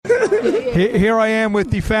Here I am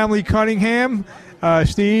with the family Cunningham,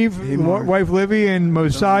 Steve, wife Livvy, and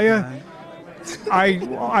Mosiah.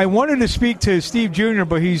 I wanted to speak to Steve Jr.,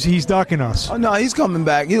 but he's ducking us. Oh, no, he's coming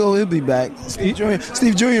back. He'll be back. Steve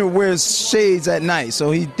Jr. wears shades at night,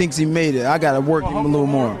 so he thinks he made it. I got to work him a little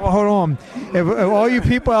more. Well, hold on. If all you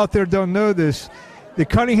people out there don't know this, the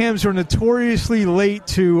Cunninghams are notoriously late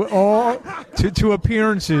to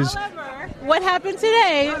appearances. However, what happened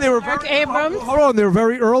today? They were Mark Abrams. Hold on, they were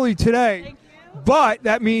very early today. But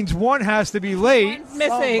that means one has to be late.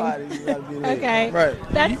 Missing. Somebody's gotta be late. Okay. Right.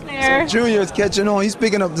 That's fair. So Junior is catching on. He's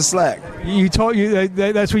picking up the slack.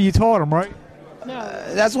 That's what you taught him, right?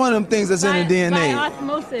 No. That's one of them things that's in the DNA. By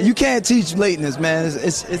osmosis. You can't teach lateness, man.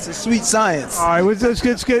 It's a sweet science. All right, let's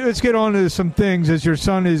get on to some things as your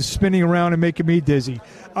son is spinning around and making me dizzy.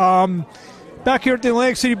 Back here at the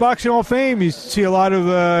Atlantic City Boxing Hall of Fame, you see a lot of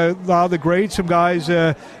the greats, some guys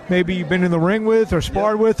maybe you've been in the ring with or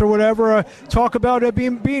sparred with or whatever. Talk about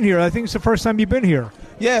being here. I think it's the first time you've been here.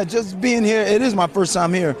 Yeah, just being here. It is my first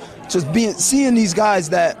time here. Just seeing these guys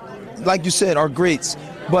that, like you said, are greats.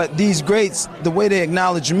 But these greats, the way they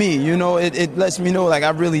acknowledge me, it lets me know like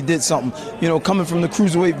I really did something. Coming from the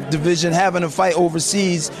Cruiserweight division, having a fight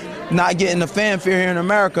overseas, not getting the fanfare here in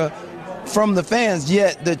America from the fans,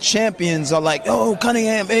 yet the champions are like, oh,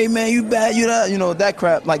 Cunningham, hey man, you bad, you that, that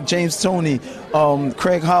crap. Like James Toney,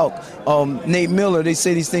 Craig Houck, Nate Miller, they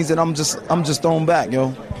say these things that I'm just throwing back,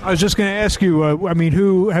 yo. I was just going to ask you,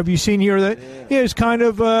 who have you seen here that is kind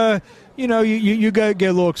of, you get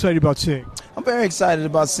a little excited about seeing? I'm very excited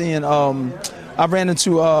about seeing. I ran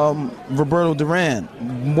into Roberto Duran,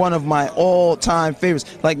 one of my all-time favorites.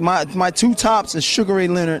 Like my two tops is Sugar Ray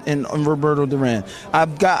Leonard and Roberto Duran.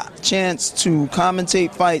 I've got a chance to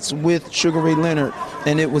commentate fights with Sugar Ray Leonard,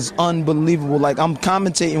 and it was unbelievable. Like I'm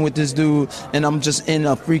commentating with this dude, and I'm just in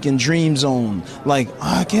a freaking dream zone. Like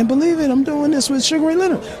I can't believe it, I'm doing this with Sugar Ray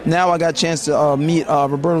Leonard. Now I got a chance to meet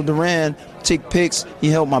Roberto Duran, take pics. He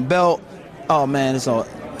held my belt. Oh man,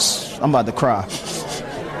 I'm about to cry.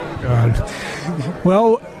 God.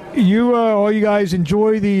 Well, all you guys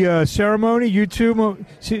enjoy the ceremony. You too.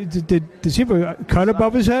 Does he have a cut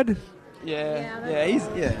above his head? Yeah.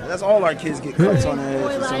 That's all our kids get cuts on their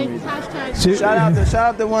head for some reason. Shout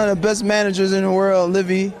out to one of the best managers in the world,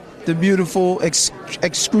 Livvy, the beautiful,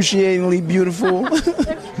 excruciatingly beautiful.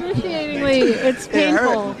 Excruciatingly, it's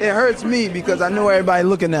painful. It hurts me because I know everybody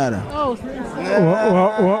looking at her. Oh.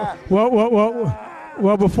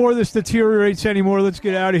 Well, before this deteriorates anymore, let's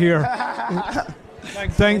get out of here.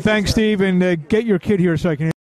 Thanks, Steve, and get your kid here so I can